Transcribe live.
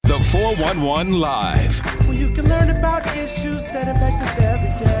411 Live. Where you can learn about issues that affect us every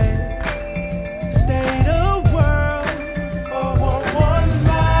day. State of world, 411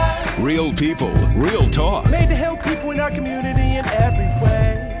 Live. Real people, real talk. Made to help people in our community in every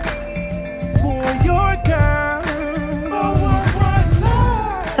way. For your girl, 411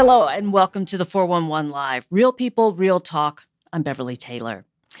 Live. Hello and welcome to the 411 Live. Real people, real talk. I'm Beverly Taylor.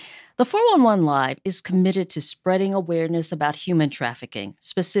 The 411 Live is committed to spreading awareness about human trafficking,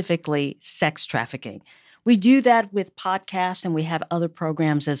 specifically sex trafficking. We do that with podcasts and we have other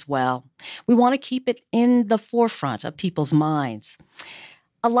programs as well. We want to keep it in the forefront of people's minds.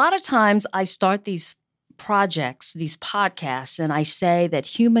 A lot of times I start these projects, these podcasts, and I say that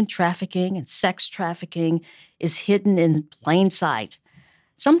human trafficking and sex trafficking is hidden in plain sight.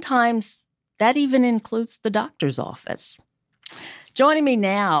 Sometimes that even includes the doctor's office. Joining me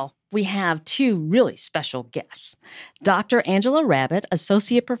now, we have two really special guests. Dr. Angela Rabbit,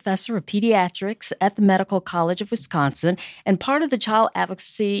 Associate Professor of Pediatrics at the Medical College of Wisconsin and part of the Child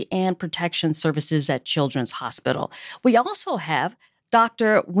Advocacy and Protection Services at Children's Hospital. We also have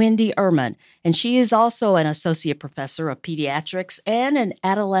Dr. Wendy Ehrman, and she is also an Associate Professor of Pediatrics and an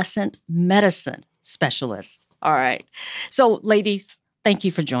Adolescent Medicine Specialist. All right. So, ladies, thank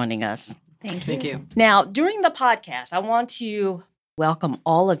you for joining us. Thank you. Now, during the podcast, I want to welcome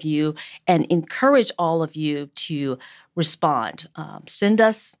all of you and encourage all of you to respond. Send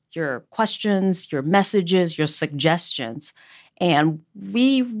us your questions, your messages, your suggestions. And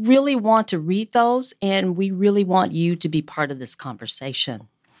we really want to read those, and we really want you to be part of this conversation.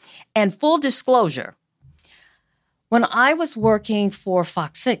 And full disclosure, when I was working for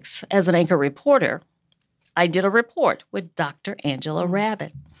Fox 6 as an anchor reporter, I did a report with Dr. Angela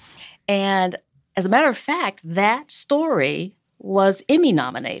Rabbit. And as a matter of fact, that story was Emmy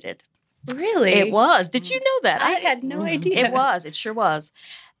nominated. Really? It was. Did you know that? I had no idea. It was. It sure was.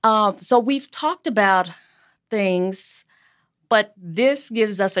 So we've talked about things, but this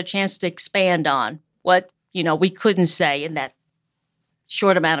gives us a chance to expand on what, we couldn't say in that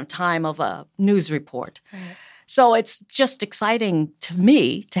short amount of time of a news report. Right. So it's just exciting to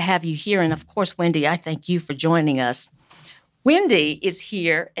me to have you here. And of course, Wendy, I thank you for joining us. Wendy is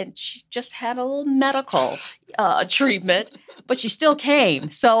here, and she just had a little medical treatment, but she still came.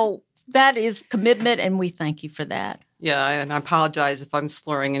 So that is commitment, and we thank you for that. Yeah, and I apologize if I'm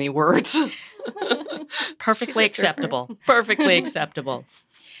slurring any words. Perfectly acceptable. Perfectly acceptable.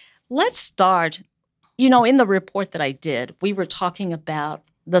 Let's start. In the report that I did, we were talking about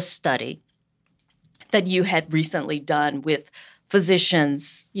the study that you had recently done with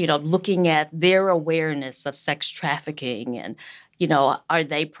physicians, looking at their awareness of sex trafficking and, are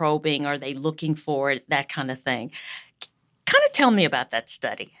they probing, are they looking for it, that kind of thing. Kind of tell me about that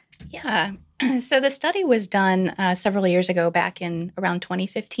study. Yeah. So the study was done several years ago, back in around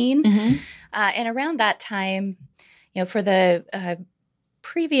 2015. Mm-hmm. And around that time, for the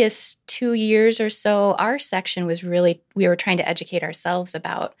previous 2 years or so, our section was we were trying to educate ourselves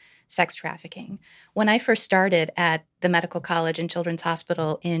about sex trafficking. When I first started at the Medical College and Children's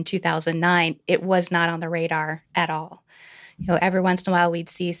Hospital in 2009, it was not on the radar at all. Every once in a while we'd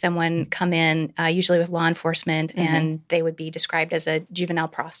see someone come in, usually with law enforcement, mm-hmm. and they would be described as a juvenile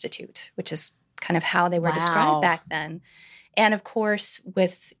prostitute, which is kind of how they were described back then. And of course,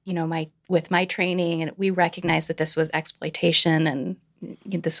 with my training, and we recognized that this was exploitation and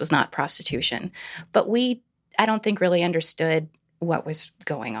this was not prostitution. But I don't think really understood what was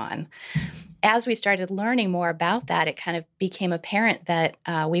going on. As we started learning more about that, it kind of became apparent that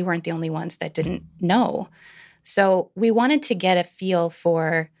we weren't the only ones that didn't know. So we wanted to get a feel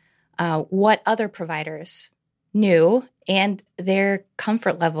for what other providers knew and their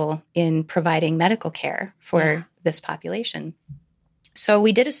comfort level in providing medical care for this population. So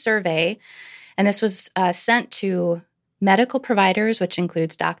we did a survey, and this was sent to medical providers, which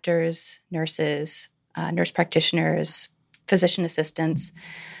includes doctors, nurses, nurse practitioners, physician assistants.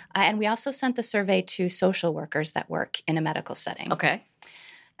 And we also sent the survey to social workers that work in a medical setting. Okay.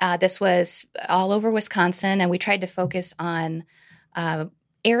 This was all over Wisconsin, and we tried to focus on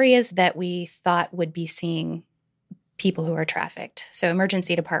areas that we thought would be seeing people who are trafficked. So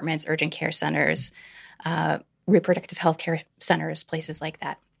emergency departments, urgent care centers, reproductive health care centers, places like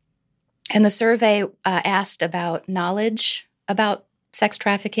that. And the survey asked about knowledge about sex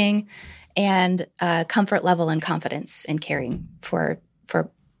trafficking and comfort level and confidence in caring for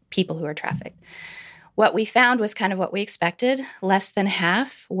people who are trafficked. What we found was kind of what we expected. Less than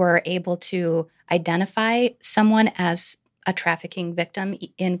half were able to identify someone as a trafficking victim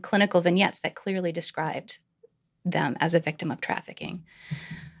in clinical vignettes that clearly described them as a victim of trafficking.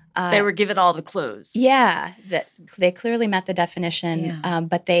 They were given all the clues. Yeah, that they clearly met the definition,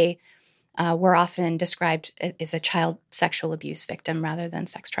 but they were often described as a child sexual abuse victim rather than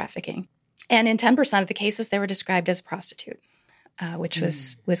sex trafficking. And in 10% of the cases, they were described as prostitute, which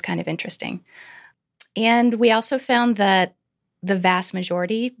was kind of interesting. And we also found that the vast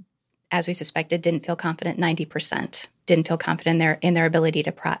majority, as we suspected, didn't feel confident. 90% didn't feel confident in their ability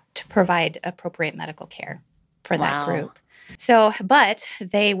to provide appropriate medical care for that group. So, but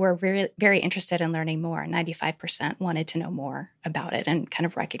they were very, very interested in learning more. 95% wanted to know more about it and kind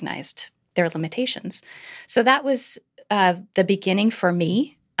of recognized their limitations. So that was the beginning for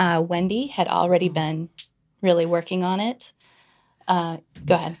me. Wendy had already been really working on it. Go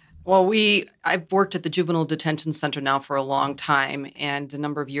ahead. Well, I've worked at the Juvenile Detention Center now for a long time, and a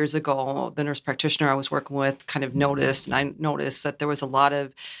number of years ago, the nurse practitioner I was working with kind of noticed that there was a lot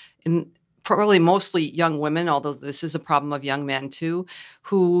of, probably mostly young women, although this is a problem of young men too,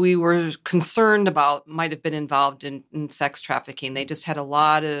 who we were concerned about might have been involved in sex trafficking. They just had a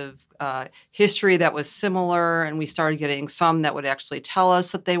lot of history that was similar, and we started getting some that would actually tell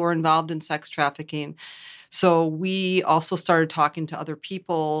us that they were involved in sex trafficking. So we also started talking to other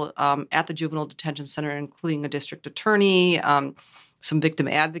people at the Juvenile Detention Center, including a district attorney, some victim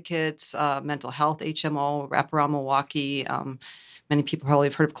advocates, mental health HMO, Wraparound Milwaukee. Many people probably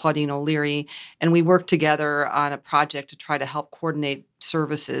have heard of Claudine O'Leary. And we worked together on a project to try to help coordinate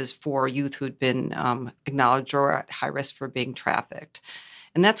services for youth who'd been acknowledged or at high risk for being trafficked.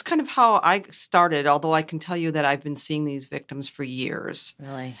 And that's kind of how I started, although I can tell you that I've been seeing these victims for years.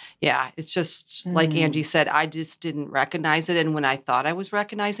 Really? Yeah, it's just like Angie said, I just didn't recognize it. And when I thought I was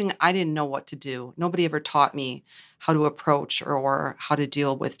recognizing, I didn't know what to do. Nobody ever taught me how to approach or how to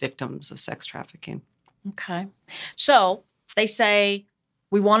deal with victims of sex trafficking. Okay. So they say,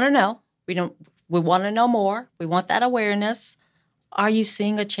 we want to know. We want to know more. We want that awareness. Are you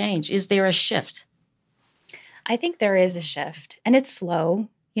seeing a change? Is there a shift? I think there is a shift, and it's slow.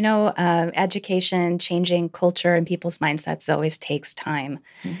 You know, education, changing culture and people's mindsets always takes time.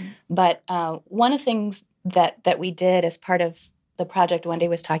 Mm-hmm. But one of the things that we did as part of the project Wendy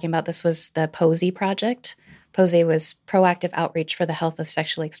was talking about, this was the POSY project. POSY was Proactive Outreach for the Health of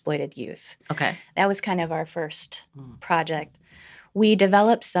Sexually Exploited Youth. Okay. That was kind of our first project. We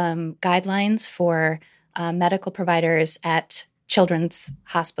developed some guidelines for medical providers at Children's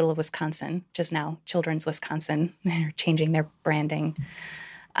Hospital of Wisconsin, which is now Children's Wisconsin. They're changing their branding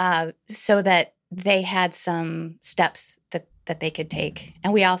so that they had some steps that they could take.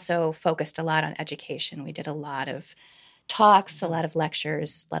 And we also focused a lot on education. We did a lot of talks, a lot of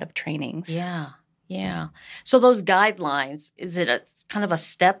lectures, a lot of trainings. Yeah. So those guidelines, is it a kind of a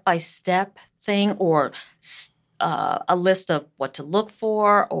step-by-step thing or a list of what to look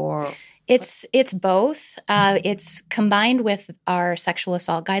for or... It's both. It's combined with our sexual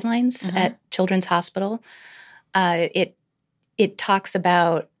assault guidelines at Children's Hospital. It talks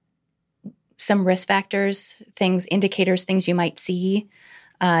about some risk factors, indicators, things you might see.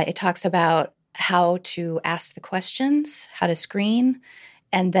 It talks about how to ask the questions, how to screen,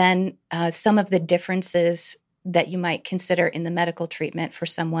 and then some of the differences that you might consider in the medical treatment for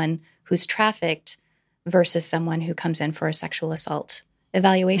someone who's trafficked versus someone who comes in for a sexual assault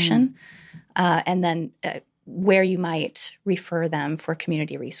evaluation, and then where you might refer them for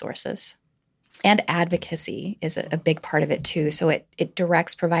community resources. And advocacy is a big part of it, too. So it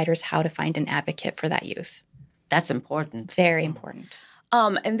directs providers how to find an advocate for that youth. That's important. Very important.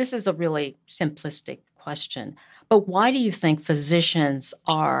 And this is a really simplistic question, but why do you think physicians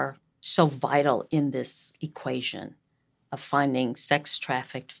are so vital in this equation of finding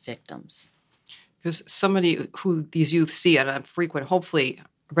sex-trafficked victims? Because somebody who these youth see on a frequent, hopefully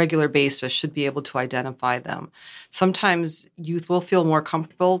regular basis should be able to identify them. Sometimes youth will feel more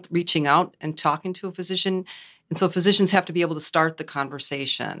comfortable reaching out and talking to a physician. And so physicians have to be able to start the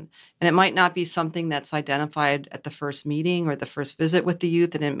conversation. And it might not be something that's identified at the first meeting or the first visit with the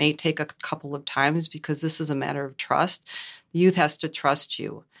youth, and it may take a couple of times because this is a matter of trust. The youth has to trust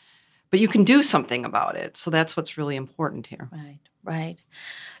you. But you can do something about it. So that's what's really important here. Right.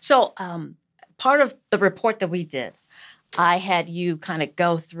 So part of the report that we did, I had you kind of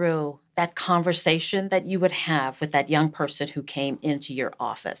go through that conversation that you would have with that young person who came into your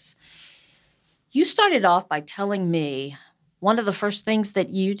office. You started off by telling me one of the first things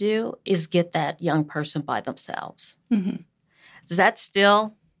that you do is get that young person by themselves. Mm-hmm. Is that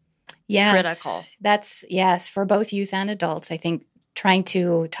still critical? Yes, for both youth and adults. I think trying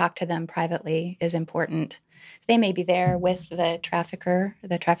to talk to them privately is important. They may be there with the trafficker.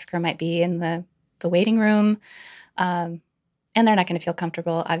 The trafficker might be in the waiting room. And they're not going to feel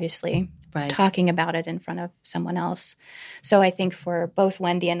comfortable, obviously, talking about it in front of someone else. So I think for both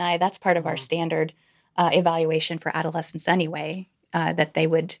Wendy and I, that's part of our standard evaluation for adolescents anyway, that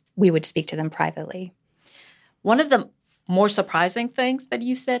we would speak to them privately. One of the more surprising things that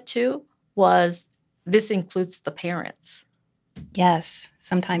you said, too, was this includes the parents. Yes,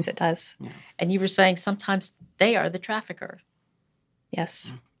 sometimes it does. Yeah. And you were saying sometimes they are the trafficker.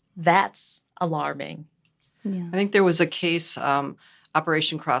 Yes. That's alarming. Yeah. I think there was a case,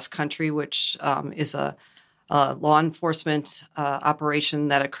 Operation Cross Country, which is a law enforcement operation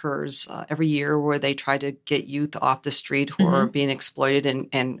that occurs every year where they try to get youth off the street who are being exploited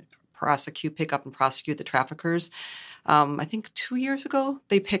and pick up and prosecute the traffickers. I think 2 years ago,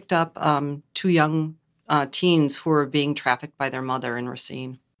 they picked up 2 young teens who were being trafficked by their mother in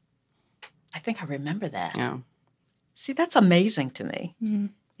Racine. I think I remember that. Yeah. See, that's amazing to me. Mm-hmm.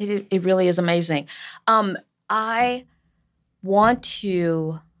 It really is amazing. I want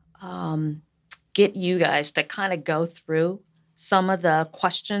to get you guys to kind of go through some of the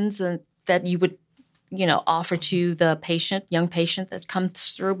questions that you would, offer to the young patient that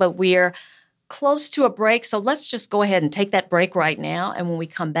comes through. But we're close to a break, so let's just go ahead and take that break right now. And when we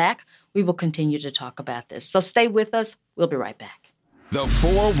come back, we will continue to talk about this. So stay with us. We'll be right back. The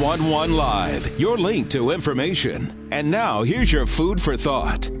 411 Live, your link to information. And now here's your food for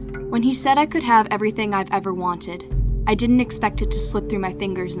thought. When he said I could have everything I've ever wanted, I didn't expect it to slip through my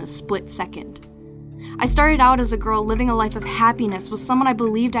fingers in a split second. I started out as a girl living a life of happiness with someone I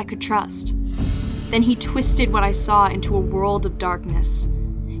believed I could trust. Then he twisted what I saw into a world of darkness.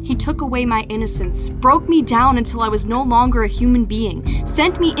 He took away my innocence, broke me down until I was no longer a human being,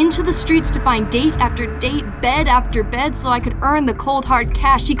 sent me into the streets to find date after date, bed after bed, so I could earn the cold hard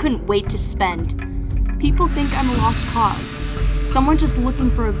cash he couldn't wait to spend. People think I'm a lost cause, someone just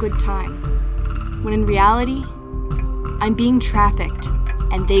looking for a good time, when in reality, I'm being trafficked,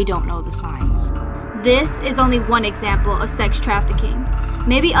 and they don't know the signs. This is only one example of sex trafficking.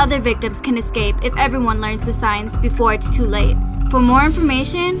 Maybe other victims can escape if everyone learns the signs before it's too late. For more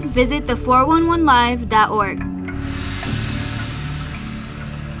information, visit the411live.org.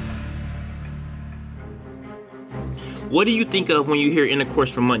 What do you think of when you hear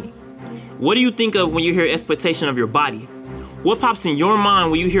intercourse for money? What do you think of when you hear exploitation of your body? What pops in your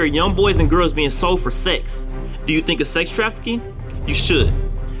mind when you hear young boys and girls being sold for sex? Do you think of sex trafficking? You should.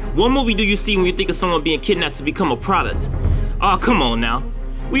 What movie do you see when you think of someone being kidnapped to become a product? Oh, come on now.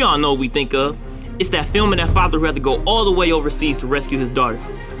 We all know what we think of. It's that film of that father who had to go all the way overseas to rescue his daughter.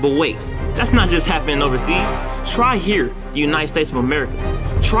 But wait, that's not just happening overseas. Try here, the United States of America.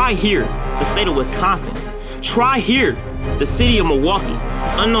 Try here, the state of Wisconsin. Try here, the city of Milwaukee.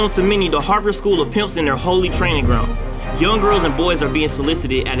 Unknown to many, the Harvard School of Pimps in their holy training ground. Young girls and boys are being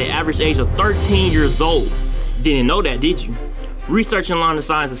solicited at an average age of 13 years old. Didn't know that, did you? Research along the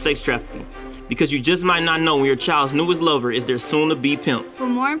signs of sex trafficking. Because you just might not know when your child's newest lover is their soon-to-be pimp. For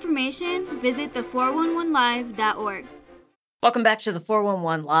more information, visit the411live.org. Welcome back to the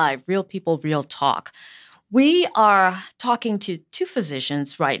 411 Live, Real People, Real Talk. We are talking to 2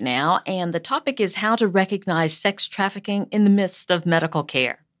 physicians right now, and the topic is how to recognize sex trafficking in the midst of medical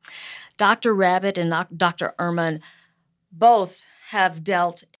care. Dr. Rabbit and Dr. Ehrman both have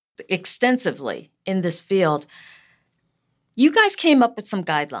dealt extensively in this field. You guys came up with some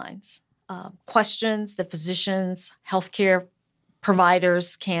guidelines. Questions that physicians, healthcare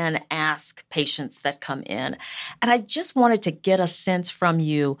providers can ask patients that come in. And I just wanted to get a sense from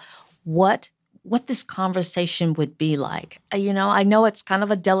you what this conversation would be like. I know it's kind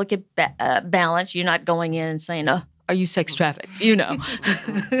of a delicate balance. You're not going in and saying, are you sex trafficked?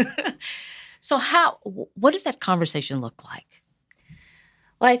 So what does that conversation look like?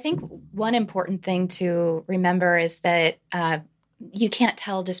 Well, I think one important thing to remember is that you can't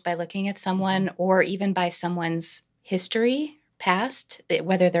tell just by looking at someone or even by someone's history past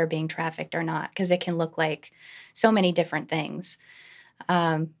whether they're being trafficked or not, because it can look like so many different things.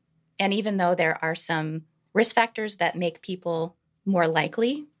 And even though there are some risk factors that make people more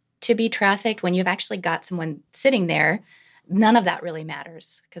likely to be trafficked, when you've actually got someone sitting there, none of that really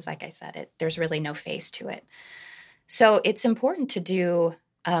matters because, like I said, there's really no face to it. So it's important to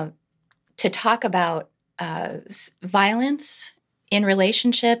talk about violence in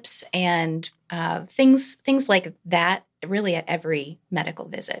relationships and things like that really at every medical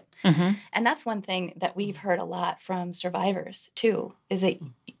visit. Mm-hmm. And that's one thing that we've heard a lot from survivors too, is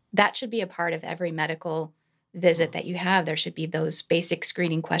that should be a part of every medical visit that you have. There should be those basic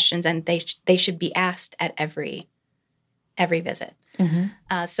screening questions, and they should be asked at every visit.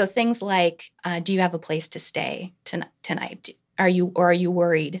 Mm-hmm. So things like, do you have a place to stay tonight? Are you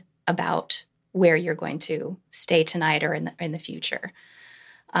worried about where you're going to stay tonight or in the future?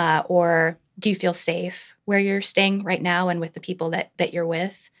 or do you feel safe where you're staying right now and with the people that you're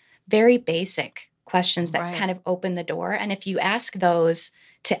with? Very basic questions that kind of open the door. And if you ask those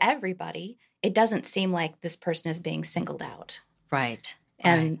to everybody, it doesn't seem like this person is being singled out. Right.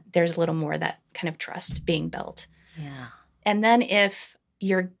 And there's a little more of that kind of trust being built. Yeah. And then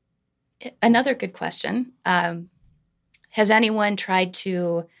another good question, has anyone tried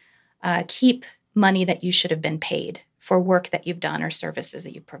to keep money that you should have been paid for work that you've done or services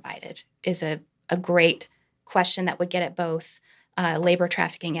that you've provided? Is a great question that would get at both labor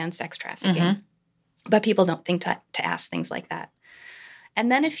trafficking and sex trafficking. Mm-hmm. But people don't think to ask things like that.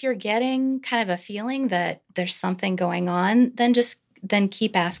 And then if you're getting kind of a feeling that there's something going on, then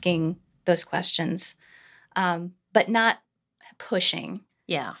keep asking those questions, but not pushing.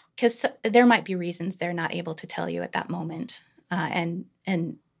 Yeah. Because there might be reasons they're not able to tell you at that moment. And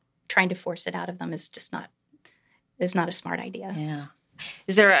trying to force it out of them is just not a smart idea. Yeah.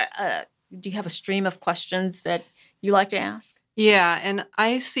 Is there do you have a stream of questions that you like to ask? Yeah, and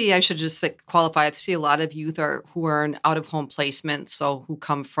I should just qualify, I see a lot of youth who are in out-of-home placement, so who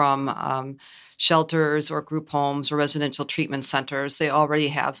come from shelters or group homes or residential treatment centers. They already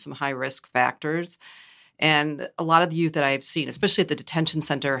have some high-risk factors. And a lot of the youth that I've seen, especially at the detention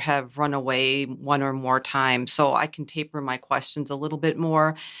center, have run away one or more times. So I can taper my questions a little bit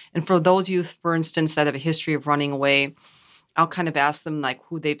more. And for those youth, for instance, that have a history of running away, I'll kind of ask them like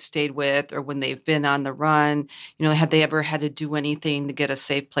who they've stayed with or when they've been on the run. Have they ever had to do anything to get a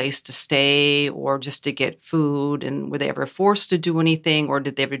safe place to stay or just to get food? And were they ever forced to do anything, or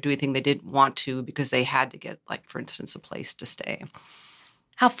did they ever do anything they didn't want to because they had to get, like, for instance, a place to stay?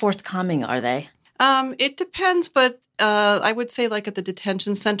 How forthcoming are they? It depends, but I would say like at the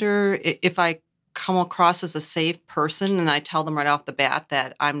detention center, if I come across as a safe person and I tell them right off the bat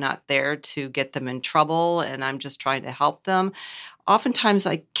that I'm not there to get them in trouble and I'm just trying to help them, oftentimes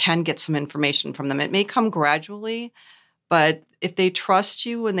I can get some information from them. It may come gradually, but if they trust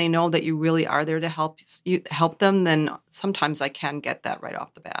you and they know that you really are there to help them, then sometimes I can get that right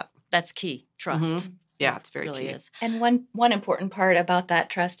off the bat. That's key, trust. Mm-hmm. Yeah, it's very really key. Is. And one important part about that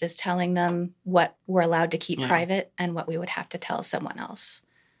trust is telling them what we're allowed to keep private and what we would have to tell someone else.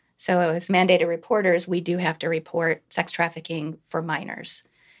 So as mandated reporters, we do have to report sex trafficking for minors.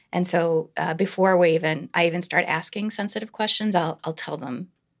 And so before I even start asking sensitive questions, I'll tell them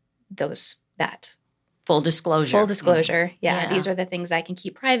that. Full disclosure. Full disclosure. Mm-hmm. Yeah, these are the things I can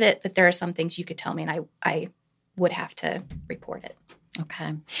keep private, but there are some things you could tell me and I would have to report it.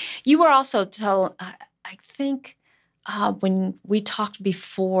 Okay. You were also I think when we talked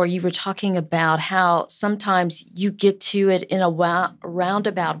before, you were talking about how sometimes you get to it in a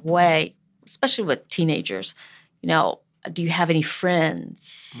roundabout way, especially with teenagers. Do you have any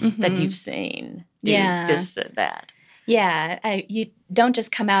friends that you've seen do this or that? Yeah. You don't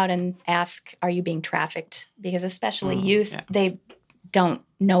just come out and ask, are you being trafficked? Because especially youth, they don't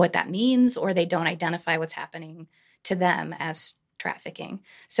know what that means or they don't identify what's happening to them as trafficking.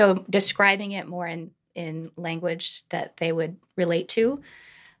 So describing it more in language that they would relate to.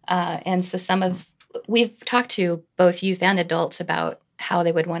 And so we've talked to both youth and adults about how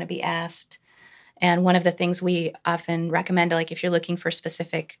they would want to be asked. And one of the things we often recommend, like if you're looking for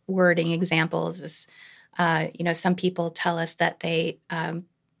specific wording examples, is, some people tell us that they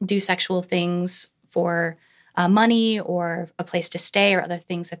do sexual things for money or a place to stay or other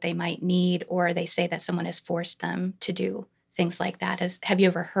things that they might need, or they say that someone has forced them to do things like that. Have you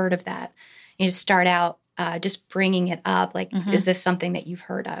ever heard of that? You just start out just bringing it up, like, is this something that you've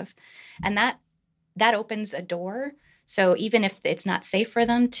heard of? And that opens a door. So even if it's not safe for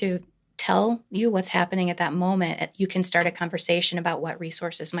them to tell you what's happening at that moment, you can start a conversation about what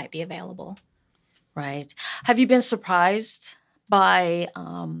resources might be available. Right. Have you been surprised by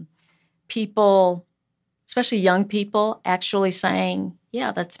people, especially young people, actually saying,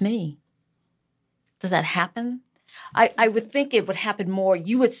 yeah, that's me? Does that happen? I would think it would happen more.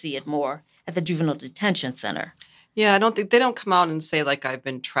 You would see it more at the juvenile detention center. Yeah, I don't think they don't come out and say like I've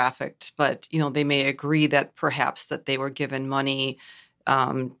been trafficked, but they may agree that perhaps that they were given money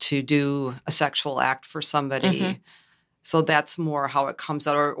to do a sexual act for somebody. Mm-hmm. So that's more how it comes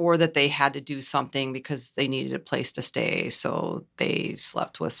out, or that they had to do something because they needed a place to stay, so they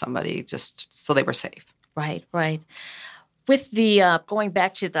slept with somebody just so they were safe. Right. With the going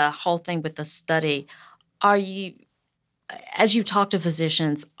back to the whole thing with the study, are you? As you talk to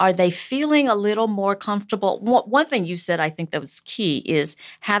physicians, are they feeling a little more comfortable? One thing you said I think that was key is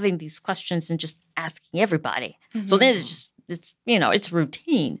having these questions and just asking everybody. Mm-hmm. So then it's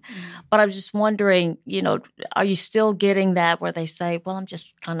routine. Mm-hmm. But I was just wondering, are you still getting that where they say, well, I'm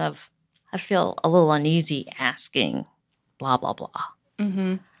just I feel a little uneasy asking blah, blah, blah.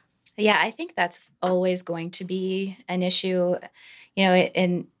 Mm-hmm. Yeah, I think that's always going to be an issue. You know,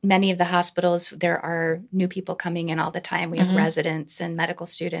 in many of the hospitals, there are new people coming in all the time. We have residents and medical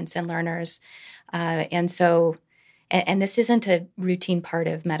students and learners. And this isn't a routine part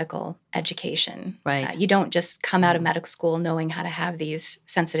of medical education. Right. You don't just come out of medical school knowing how to have these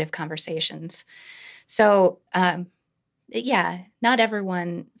sensitive conversations. So, not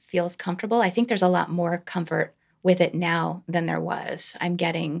everyone feels comfortable. I think there's a lot more comfort with it now than there was. I'm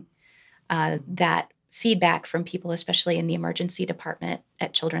getting that feedback from people, especially in the emergency department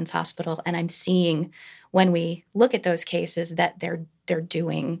at Children's Hospital, and I'm seeing when we look at those cases that they're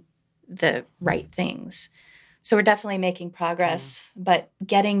doing the right things. So we're definitely making progress, but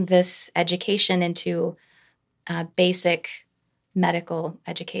getting this education into basic medical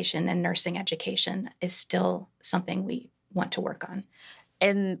education and nursing education is still something we want to work on.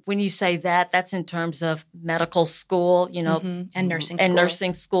 And when you say that, that's in terms of medical school, you know, and nursing and schools.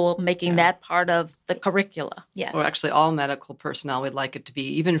 nursing school, making that part of the curricula. Yes. Well, actually, all medical personnel would like it to be,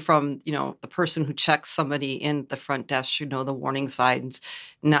 even from, the person who checks somebody in the front desk should know the warning signs,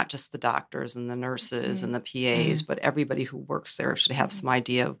 not just the doctors and the nurses and the PAs, but everybody who works there should have some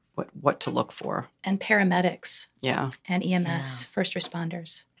idea of what to look for. And paramedics. Yeah. And EMS, first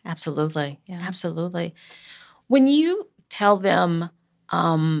responders. Absolutely. Yeah. Absolutely. When you tell them,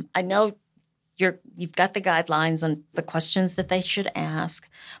 I know you've got the guidelines on the questions that they should ask,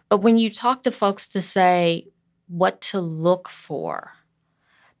 but when you talk to folks to say what to look for,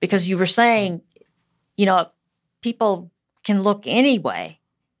 because you were saying, people can look anyway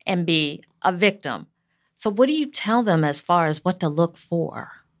and be a victim. So what do you tell them as far as what to look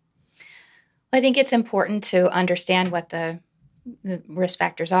for? I think it's important to understand what the risk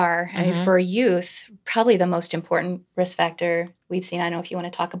factors are. I mean, for youth, probably the most important risk factor we've seen, I don't know if you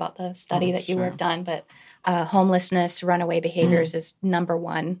want to talk about the study that you worked on, but homelessness, runaway behaviors is number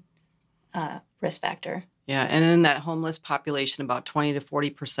one risk factor. Yeah, and in that homeless population, about 20 to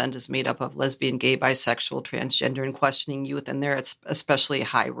 40% is made up of lesbian, gay, bisexual, transgender, and questioning youth. And they're especially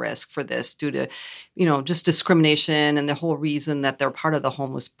high risk for this due to, just discrimination and the whole reason that they're part of the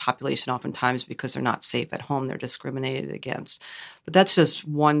homeless population oftentimes because they're not safe at home. They're discriminated against. But that's just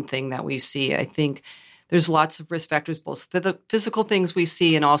one thing that we see. I think there's lots of risk factors, both physical things we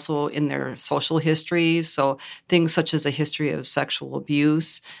see and also in their social histories. So things such as a history of sexual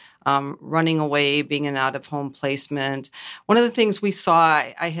abuse, running away, being an out-of-home placement. One of the things we saw,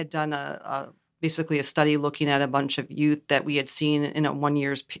 I had done basically a study looking at a bunch of youth that we had seen in a 1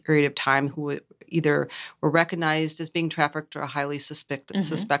 year's period of time who either were recognized as being trafficked or highly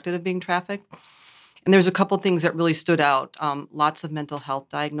suspected of being trafficked. And there's a couple things that really stood out. Lots of mental health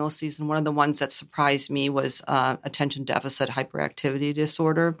diagnoses. And one of the ones that surprised me was attention deficit hyperactivity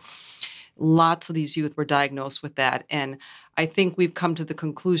disorder. Lots of these youth were diagnosed with that. And I think we've come to the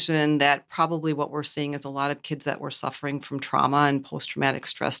conclusion that probably what we're seeing is a lot of kids that were suffering from trauma and post-traumatic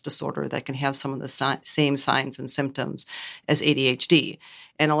stress disorder that can have some of the same signs and symptoms as ADHD.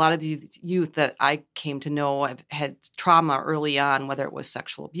 And a lot of the youth that I came to know have had trauma early on, whether it was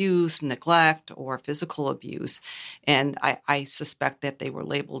sexual abuse, neglect, or physical abuse. And I suspect that they were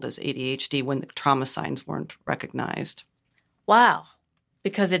labeled as ADHD when the trauma signs weren't recognized. Wow.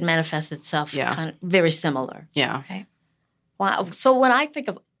 Because it manifests itself kind of very similar. Yeah. Okay. Wow. So when I think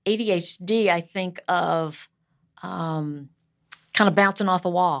of ADHD, I think of kind of bouncing off the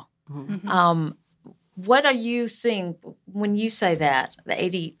wall. What are you seeing when you say that,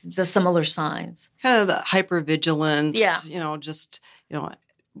 the similar signs? Kind of the hypervigilance,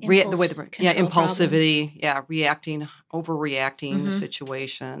 impulsivity, overreacting to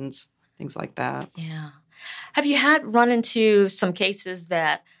situations, things like that. Yeah. Have you run into some cases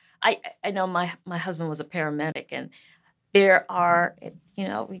that I know my husband was a paramedic, and there are,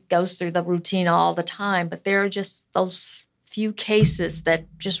 he goes through the routine all the time, but there are just those few cases that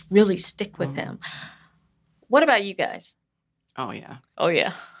just really stick with him. What about you guys? Oh, yeah. Oh,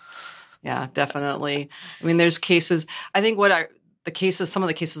 yeah. Yeah, definitely. I mean, there's cases, I think some of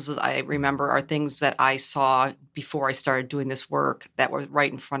the cases that I remember are things that I saw before I started doing this work that were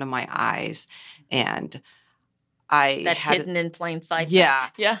right in front of my eyes. And hidden in plain sight. Yeah.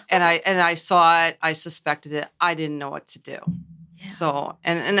 Yeah. And I saw it, I suspected it, I didn't know what to do. Yeah. So,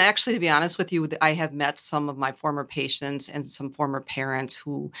 and actually, to be honest with you, I have met some of my former patients and some former parents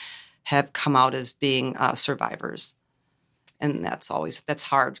who have come out as being survivors. And that's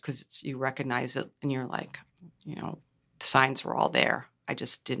hard because you recognize it and you're like, the signs were all there. I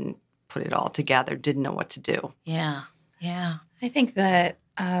just didn't put it all together, didn't know what to do. Yeah. Yeah. I think that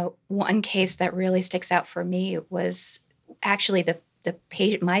one case that really sticks out for me was actually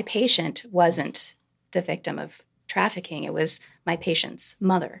my patient wasn't the victim of trafficking. It was my patient's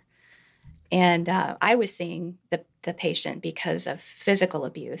mother. And I was seeing the patient because of physical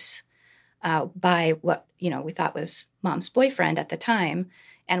abuse by what, we thought was mom's boyfriend at the time.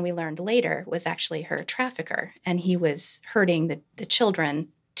 And we learned later was actually her trafficker. And he was hurting the children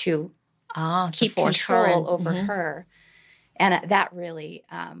to keep control over her. And that really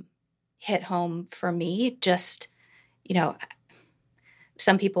hit home for me. Just,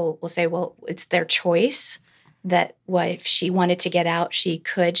 some people will say, well, it's their choice that if she wanted to get out, she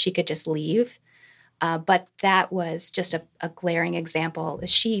could just leave. But that was just a glaring example.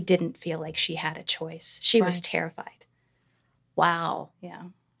 She didn't feel like she had a choice. She was terrified. Wow. Yeah.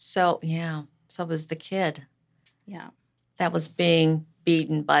 So was the kid. Yeah. That was being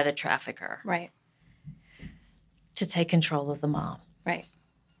beaten by the trafficker. Right. To take control of the mom. Right.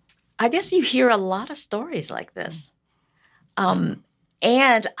 I guess you hear a lot of stories like this.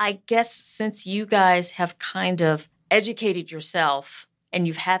 And I guess since you guys have kind of educated yourself and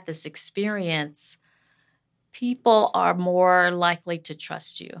you've had this experience, people are more likely to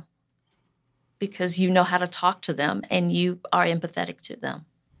trust you because you know how to talk to them and you are empathetic to them.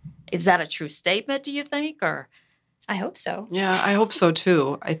 Is that a true statement, do you think? Or I hope so. Yeah, I hope so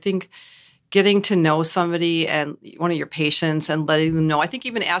too. I think getting to know somebody and one of your patients and letting them know. I think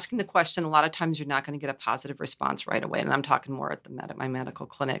even asking the question, a lot of times you're not going to get a positive response right away. And I'm talking more at my medical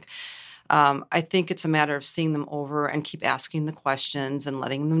clinic. I think it's a matter of seeing them over and keep asking the questions and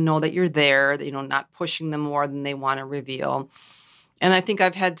letting them know that you're there, that, not pushing them more than they want to reveal. And I think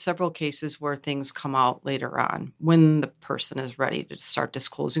I've had several cases where things come out later on when the person is ready to start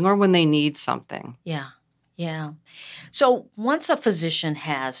disclosing or when they need something. Yeah. Yeah. So once a physician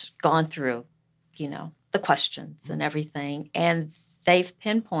has gone through, the questions and everything, and they've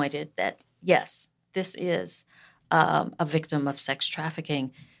pinpointed that, yes, this is a victim of sex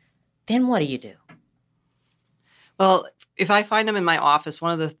trafficking, then what do you do? Well, if I find them in my office,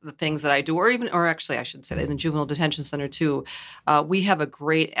 one of the things that I do, or actually I should say that in the Juvenile Detention Center too, we have a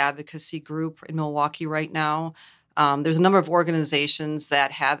great advocacy group in Milwaukee right now. There's a number of organizations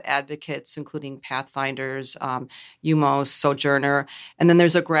that have advocates, including Pathfinders, UMOS, Sojourner, and then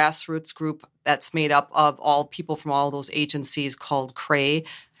there's a grassroots group that's made up of all people from all those agencies called CRAE,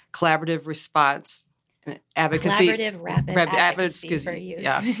 Collaborative Response Advocacy. Collaborative Rapid Advocacy for Youth.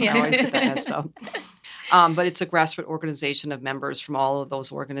 Yes, I always get that messed up. But it's a grassroots organization of members from all of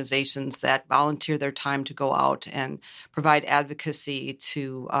those organizations that volunteer their time to go out and provide advocacy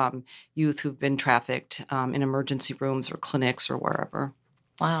to youth who've been trafficked in emergency rooms or clinics or wherever.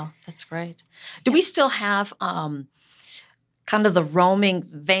 Wow, that's great. Do we still have kind of the roaming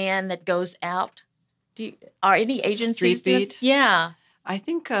van that goes out? Are any agencies Street Beat? Yeah. I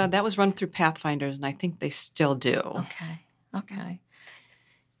think that was run through Pathfinders, and I think they still do. Okay.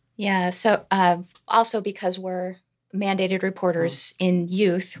 Yeah, so also because we're mandated reporters in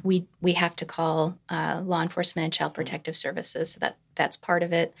youth, we have to call law enforcement and child protective services, so that's part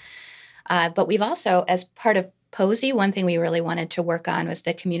of it. But we've also, as part of POSI, one thing we really wanted to work on was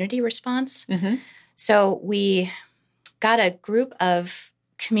the community response. Mm-hmm. So we got a group of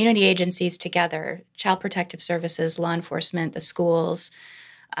community agencies together, child protective services, law enforcement, the schools,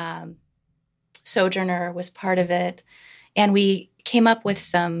 Sojourner was part of it, and we came up with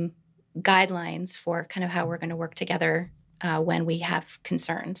some guidelines for kind of how we're going to work together when we have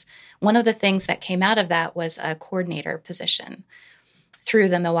concerns. One of the things that came out of that was a coordinator position through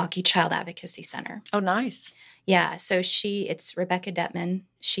the Milwaukee Child Advocacy Center. Oh, nice. Yeah, so it's Rebecca Detman.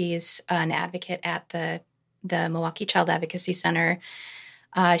 She's an advocate at the Milwaukee Child Advocacy Center.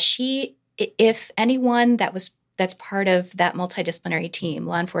 If anyone that's part of that multidisciplinary team,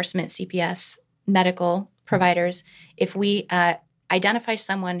 law enforcement, CPS, medical providers, if we identify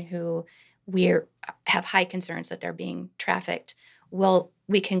someone who we have high concerns that they're being trafficked,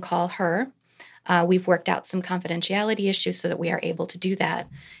 we can call her. We've worked out some confidentiality issues so that we are able to do that.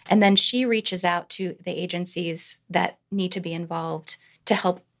 And then she reaches out to the agencies that need to be involved to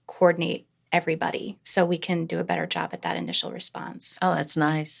help coordinate everybody so we can do a better job at that initial response. Oh, that's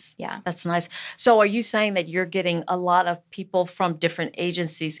nice. Yeah. That's nice. So are you saying that you're getting a lot of people from different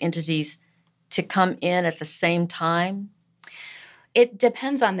agencies, entities to come in at the same time? It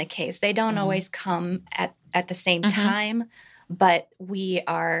depends on the case. They don't always come at the same time, but we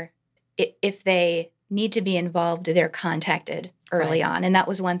are, if they need to be involved, they're contacted early on. And that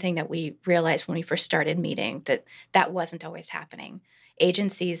was one thing that we realized when we first started meeting, that wasn't always happening.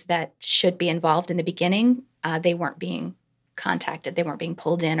 Agencies that should be involved in the beginning, they weren't being contacted, they weren't being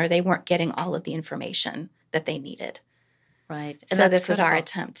pulled in, or they weren't getting all of the information that they needed. Right. And so this was our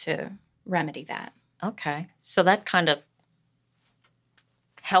attempt to remedy that. Okay. So that kind of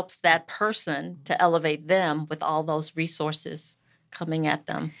helps that person to elevate them with all those resources coming at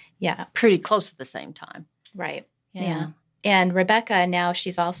them. Yeah. Pretty close at the same time. Right. Yeah. And Rebecca, now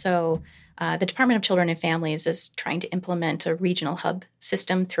she's also, the Department of Children and Families is trying to implement a regional hub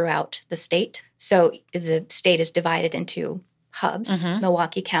system throughout the state. So the state is divided into hubs.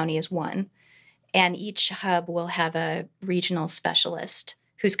 Milwaukee County is one. And each hub will have a regional specialist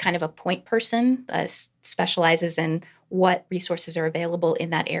who's kind of a point person, specializes in what resources are available in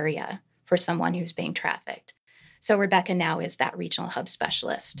that area for someone who's being trafficked. So Rebecca now is that regional hub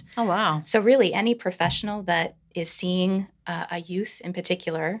specialist. Oh, wow. So really any professional that is seeing a youth in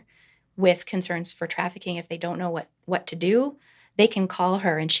particular with concerns for trafficking, if they don't know what to do, they can call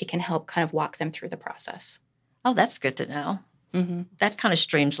her and she can help kind of walk them through the process. Oh, that's good to know. That kind of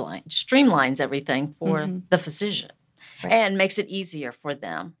streamlines everything for the physician and makes it easier for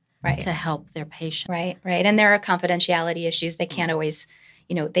them to help their patient. Right. And there are confidentiality issues. They can't always,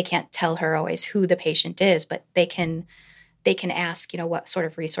 they can't tell her always who the patient is, but they can ask, what sort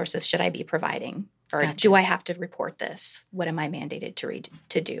of resources should I be providing? Or do I have to report this? What am I mandated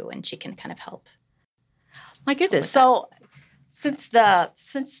to do? And she can kind of help. My goodness. So since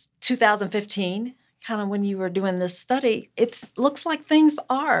 2015, kind of when you were doing this study, it looks like things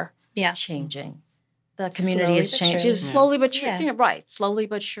are changing. The community is changing slowly but surely. Yeah, right. Slowly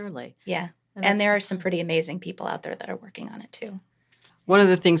but surely. Yeah. And there are some pretty amazing people out there that are working on it too. One of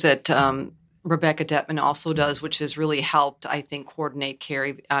the things that Rebecca Detman also does, which has really helped, I think, coordinate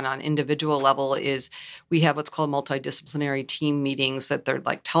care on an individual level, is we have what's called multidisciplinary team meetings that they're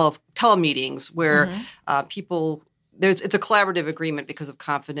like telemeetings where people, it's a collaborative agreement because of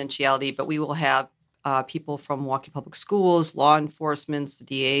confidentiality, but we will have people from Milwaukee Public Schools, law enforcement, the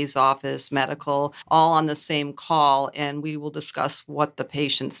DA's office, medical, all on the same call, and we will discuss what the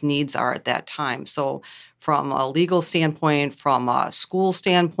patient's needs are at that time. So from a legal standpoint, from a school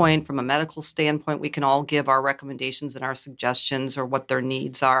standpoint, from a medical standpoint, we can all give our recommendations and our suggestions or what their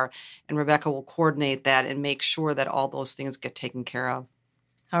needs are, and Rebecca will coordinate that and make sure that all those things get taken care of.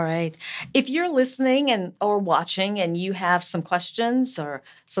 All right. If you're listening or watching and you have some questions or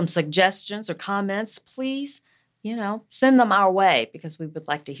some suggestions or comments, please, send them our way because we would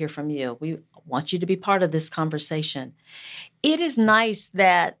like to hear from you. We want you to be part of this conversation. It is nice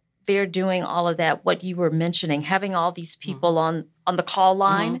that they're doing all of that, what you were mentioning, having all these people on the call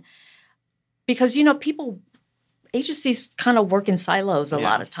line because, agencies kind of work in silos a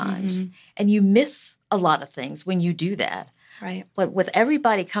lot of times and you miss a lot of things when you do that. Right. But with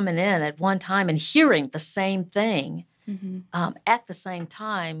everybody coming in at one time and hearing the same thing at the same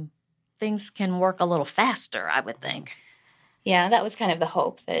time, things can work a little faster, I would think. Yeah, that was kind of the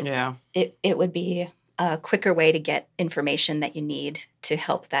hope that it would be a quicker way to get information that you need to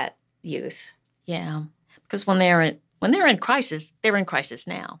help that youth. Yeah, because when they're in crisis, they're in crisis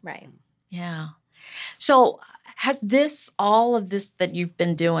now. Right. Yeah. So has all of this that you've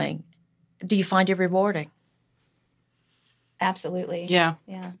been doing, do you find it rewarding? Absolutely. Yeah.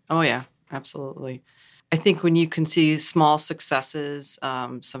 Oh, yeah, absolutely. I think when you can see small successes,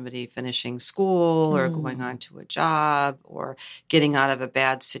 somebody finishing school or going on to a job or getting out of a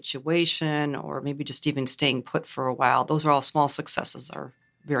bad situation or maybe just even staying put for a while, those are all small successes are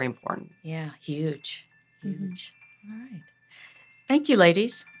very important. Yeah, huge. All right. Thank you,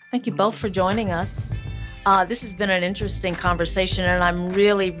 ladies. Thank you both for joining us. This has been an interesting conversation, and I'm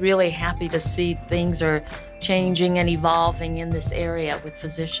really, really happy to see things are changing and evolving in this area with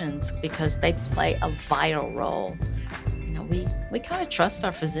physicians because they play a vital role. We kind of trust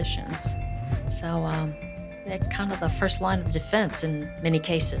our physicians. So they're kind of the first line of defense in many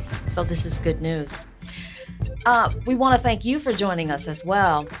cases. So this is good news. We want to thank you for joining us as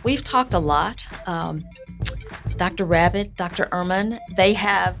well. We've talked a lot. Dr. Rabbit, Dr. Ehrman, they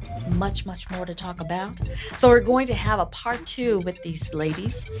have much, much more to talk about. So we're going to have a part 2 with these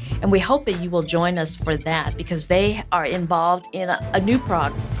ladies, and we hope that you will join us for that because they are involved in a new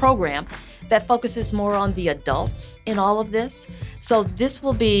program that focuses more on the adults in all of this. So this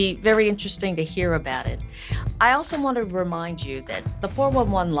will be very interesting to hear about it. I also want to remind you that the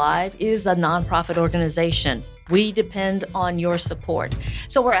 411 Live is a nonprofit organization. We depend on your support.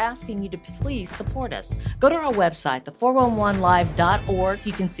 So we're asking you to please support us. Go to our website, the411live.org.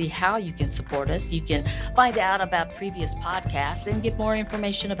 You can see how you can support us. You can find out about previous podcasts and get more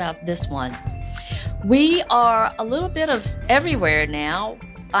information about this one. We are a little bit of everywhere now.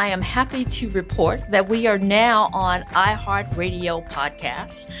 I am happy to report that we are now on iHeartRadio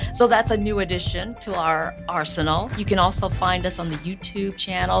podcasts. So that's a new addition to our arsenal. You can also find us on the YouTube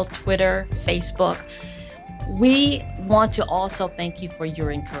channel, Twitter, Facebook. We want to also thank you for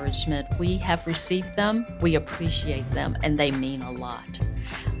your encouragement. We have received them, we appreciate them, and they mean a lot.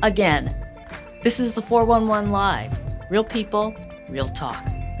 Again, this is the 411 Live. Real people, real talk.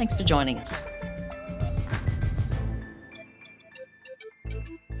 Thanks for joining us.